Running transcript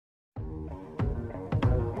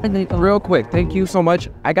Real quick, thank you so much.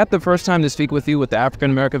 I got the first time to speak with you with the African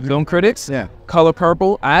American Film Critics. Yeah. Color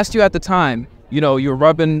Purple. I asked you at the time, you know, you were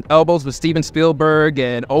rubbing elbows with Steven Spielberg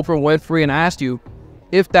and Oprah Winfrey, and I asked you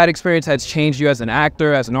if that experience has changed you as an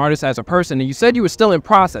actor, as an artist, as a person, and you said you were still in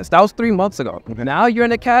process. That was 3 months ago. Now you're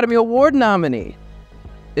an Academy Award nominee.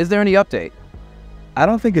 Is there any update? I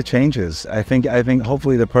don't think it changes. I think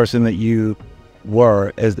hopefully the person that you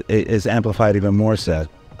were is amplified even more so.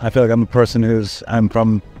 I feel like I'm a person I'm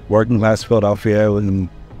from working class Philadelphia, and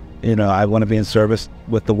you know, I want to be in service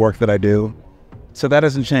with the work that I do. So that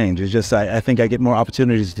doesn't change. It's just I think I get more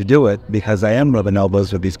opportunities to do it because I am rubbing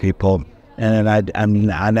elbows with these people, and I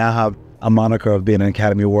now have a moniker of being an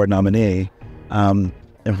Academy Award nominee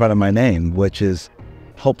in front of my name, which is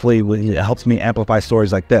hopefully it helps me amplify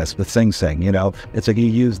stories like this with Sing Sing. You know, it's like you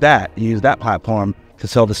use that platform to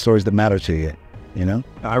tell the stories that matter to you. You know,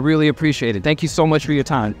 I really appreciate it. Thank you so much for your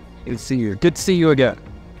time. Good to see you. Good to see you again.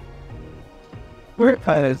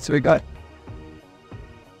 So we got